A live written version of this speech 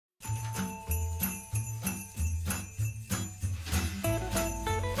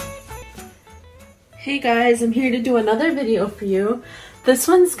Hey guys, I'm here to do another video for you. This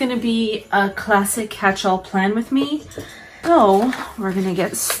one's gonna be a classic catch-all plan with me. So we're gonna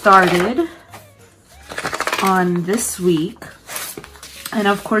get started on this week. And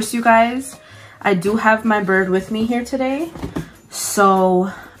of course, you guys, I do have my bird with me here today.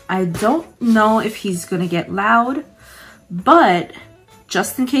 So I don't know if he's gonna get loud, but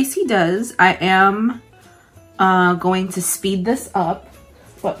just in case he does, I am going to speed this up.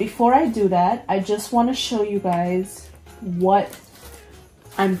 But before I do that, I just want to show you guys what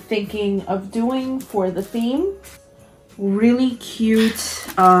I'm thinking of doing for the theme. Really cute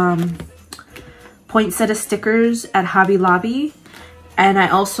poinsettia stickers at Hobby Lobby. And I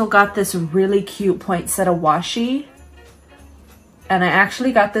also got this really cute poinsettia washi. And I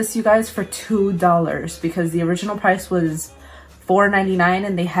actually got this, you guys, for $2 because the original price was $4.99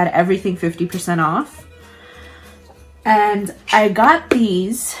 and they had everything 50% off. And I got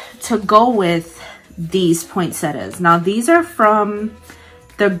these to go with these poinsettias. Now these are from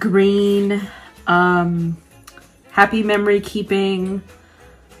the green Happy Memory Keeping,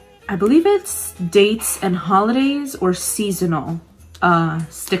 I believe it's dates and holidays or seasonal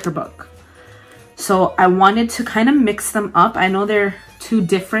sticker book. So I wanted to kind of mix them up. I know they're two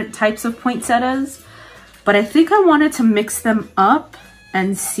different types of poinsettias, but I think I wanted to mix them up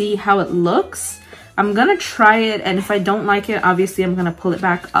and see how it looks. I'm gonna try it, and if I don't like it, obviously I'm gonna pull it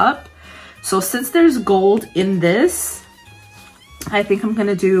back up. So since there's gold in this, I think I'm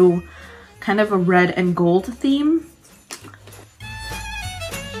gonna do kind of a red and gold theme.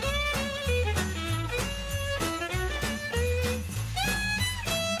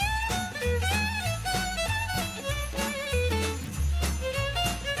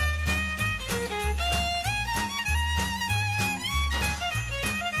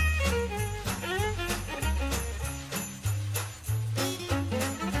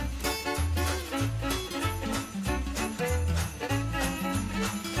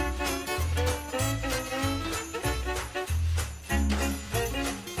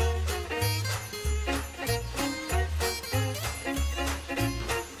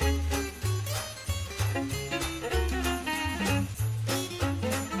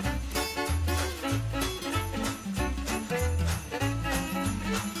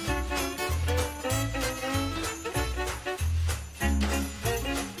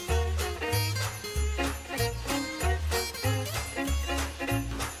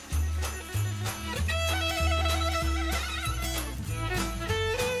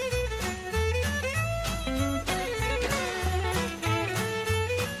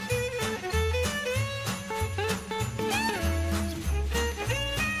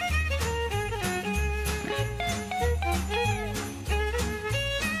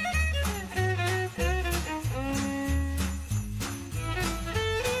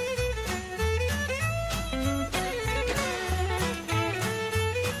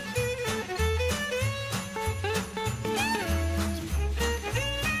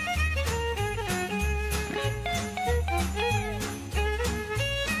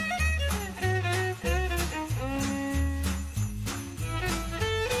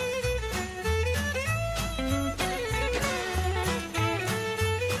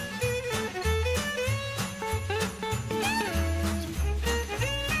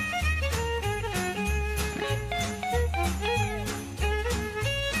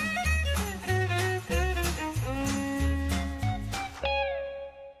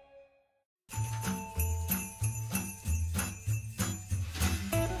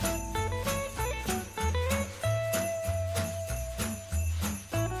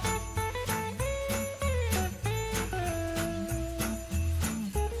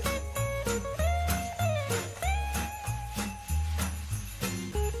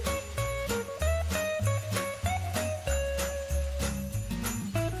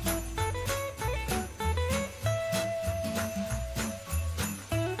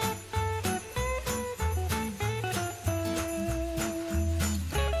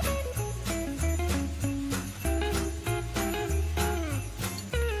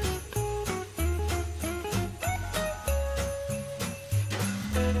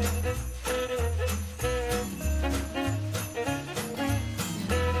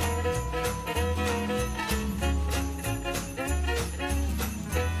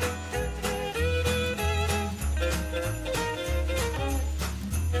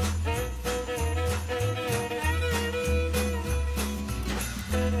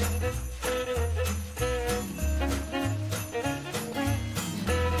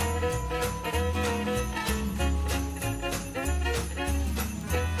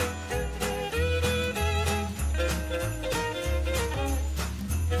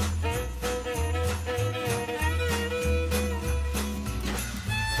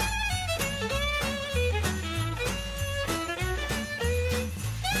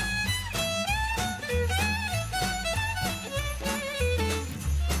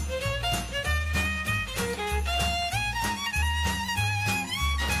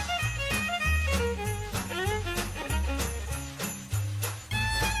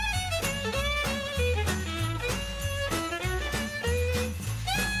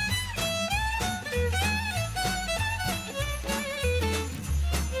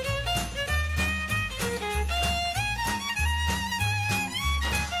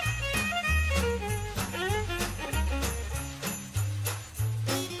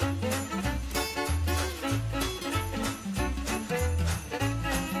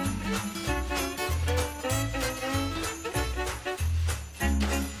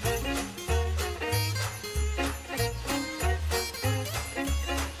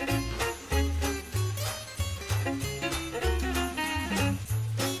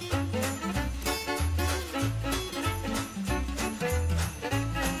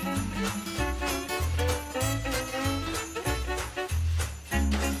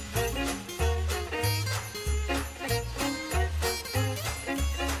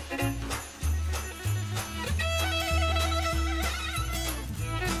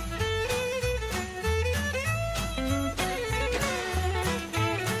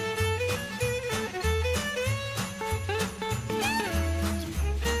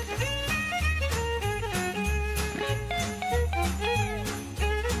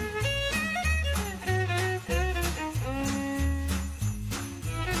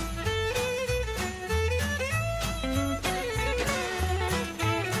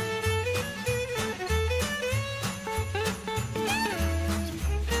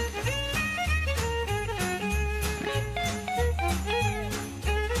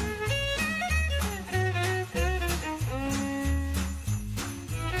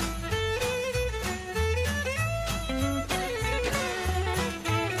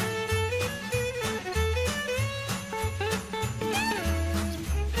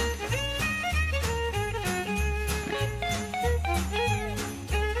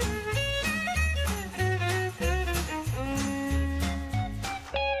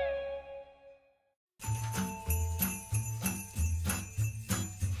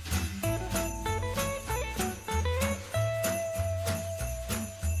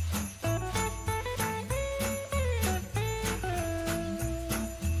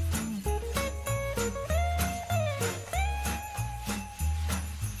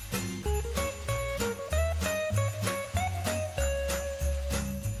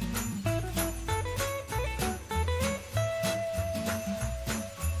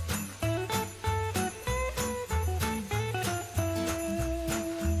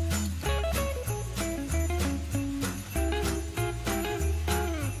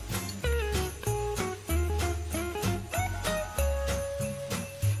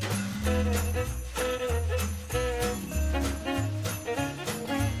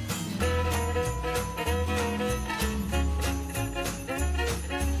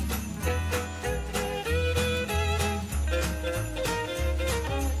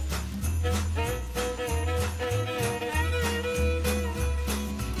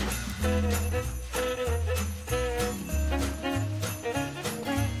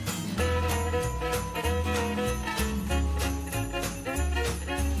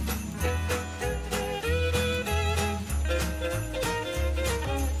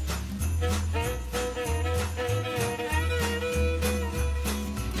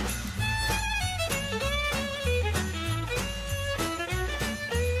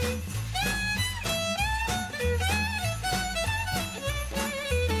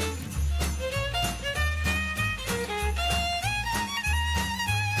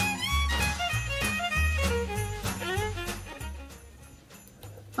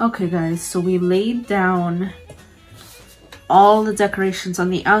 Okay guys, so we laid down all the decorations on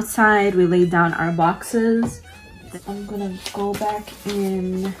the outside. We laid down our boxes. I'm gonna go back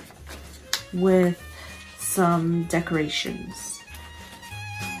in with some decorations.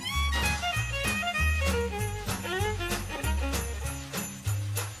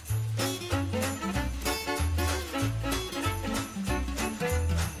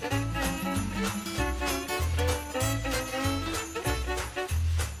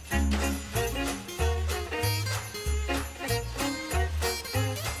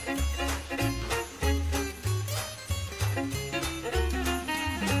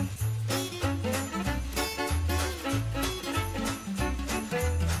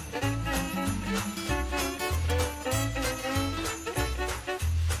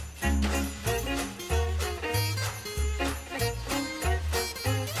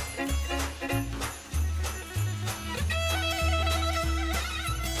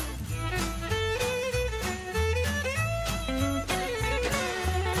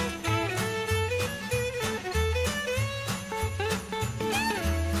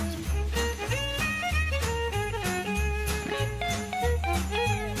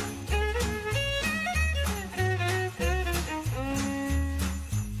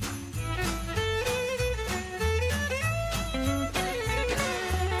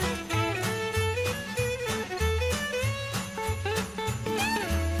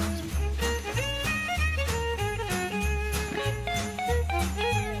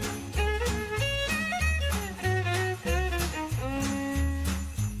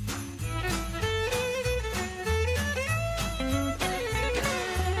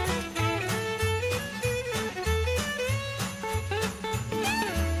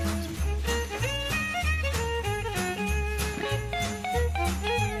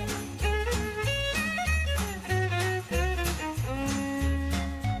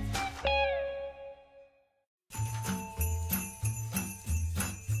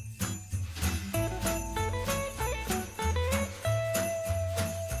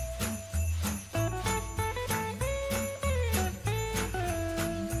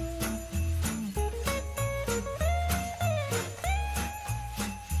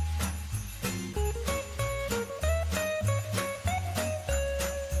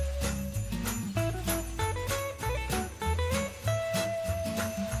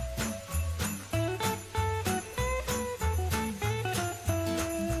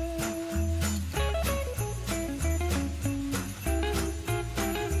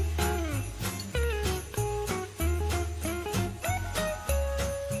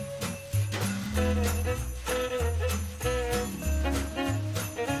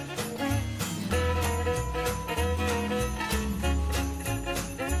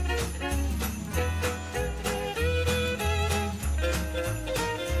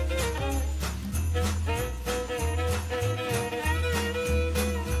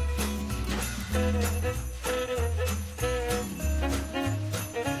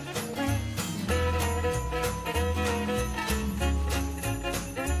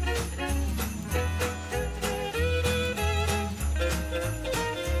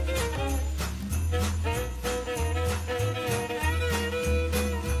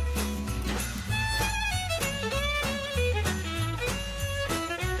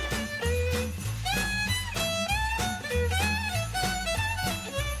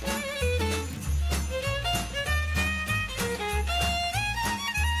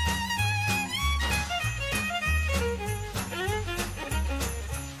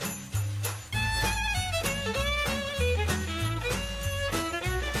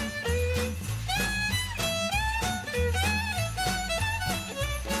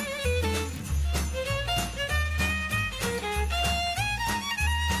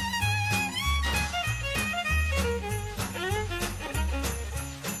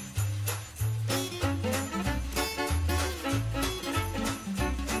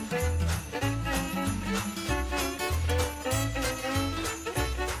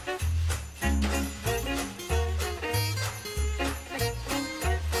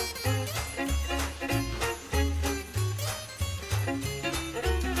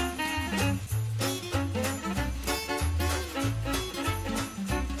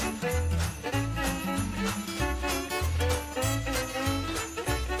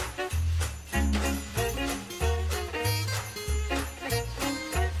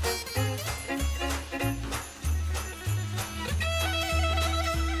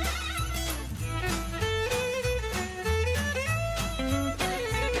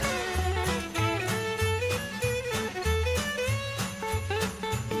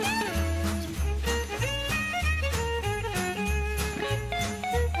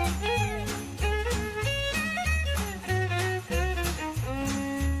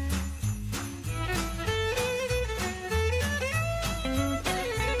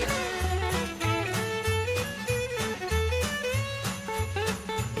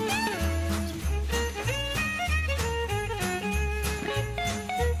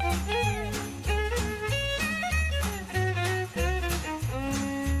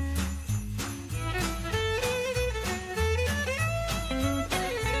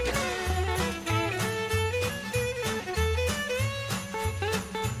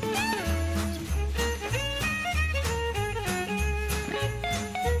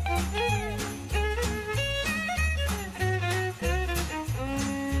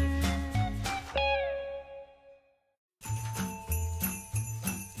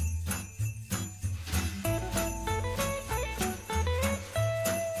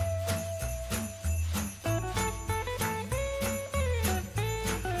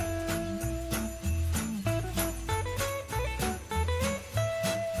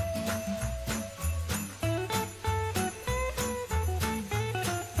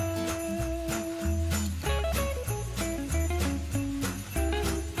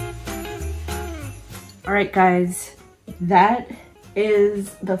 All right, guys, that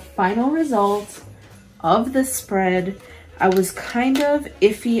is the final result of the spread. I was kind of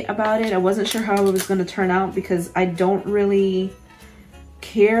iffy about it. I wasn't sure how it was going to turn out because I don't really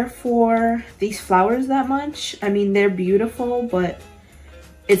care for these flowers that much. I mean, they're beautiful, but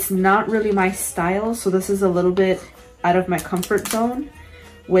it's not really my style. So this is a little bit out of my comfort zone,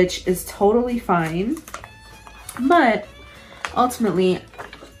 which is totally fine. But ultimately,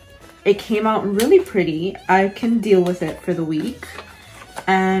 it came out really pretty. I can deal with it for the week.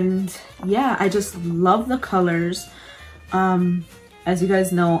 And yeah, I just love the colors. As you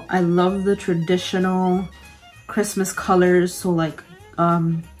guys know, I love the traditional Christmas colors. So like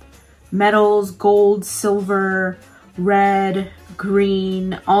metals, gold, silver, red,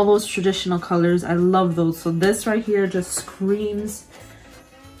 green, all those traditional colors. I love those. So this right here just screams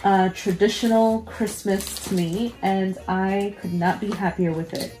traditional Christmas to me, and I could not be happier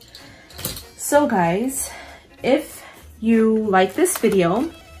with it. So guys, if you like this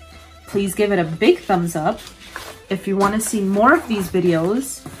video, please give it a big thumbs up. If you want to see more of these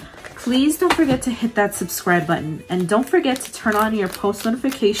videos, please don't forget to hit that subscribe button, and don't forget to turn on your post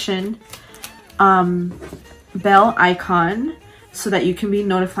notification bell icon so that you can be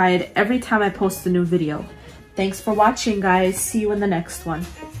notified every time I post a new video. Thanks for watching, guys. See you in the next one.